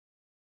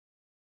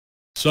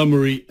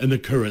Summary: An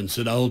Occurrence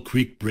at Owl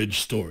Creek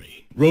Bridge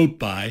story. Wrote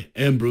by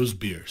Ambrose,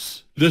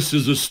 Bierce. This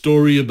is a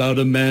story about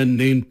a man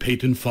named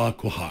Peyton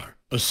Farquhar,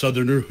 a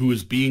Southerner who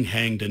is being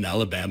hanged in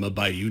Alabama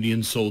by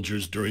Union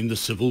soldiers during the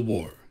Civil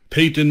War.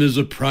 Peyton is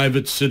a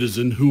private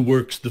citizen who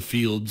works the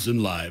fields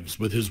and lives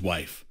with his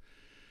wife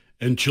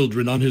and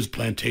children on his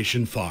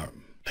plantation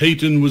farm.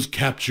 Peyton was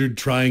captured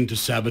trying to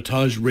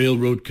sabotage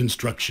railroad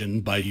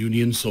construction by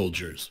Union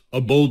soldiers, a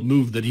bold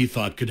move that he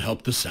thought could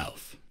help the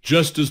South.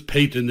 Just as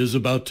Peyton is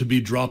about to be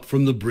dropped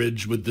from the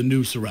bridge with the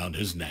noose around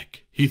his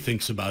neck, he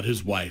thinks about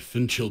his wife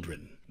and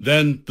children.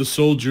 Then the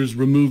soldiers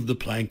remove the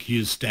plank he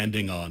is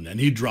standing on and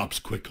he drops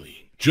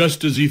quickly.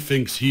 Just as he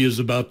thinks he is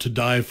about to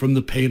die from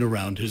the pain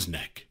around his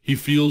neck, he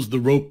feels the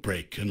rope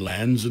break and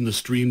lands in the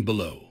stream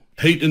below.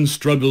 Peyton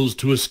struggles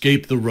to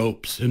escape the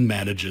ropes and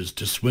manages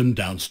to swim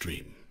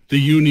downstream. The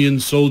Union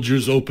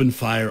soldiers open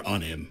fire on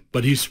him,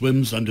 but he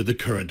swims under the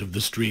current of the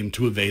stream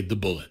to evade the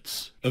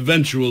bullets.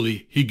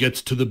 Eventually, he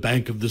gets to the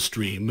bank of the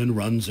stream and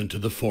runs into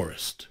the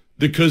forest.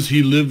 Because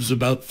he lives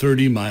about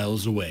 30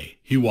 miles away,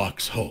 he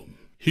walks home.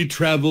 He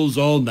travels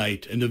all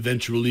night and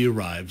eventually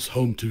arrives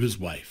home to his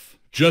wife.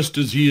 Just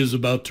as he is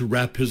about to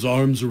wrap his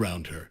arms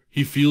around her,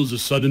 he feels a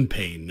sudden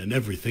pain and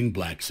everything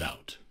blacks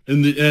out.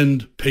 In the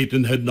end,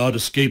 Peyton had not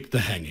escaped the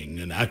hanging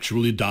and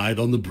actually died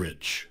on the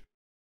bridge.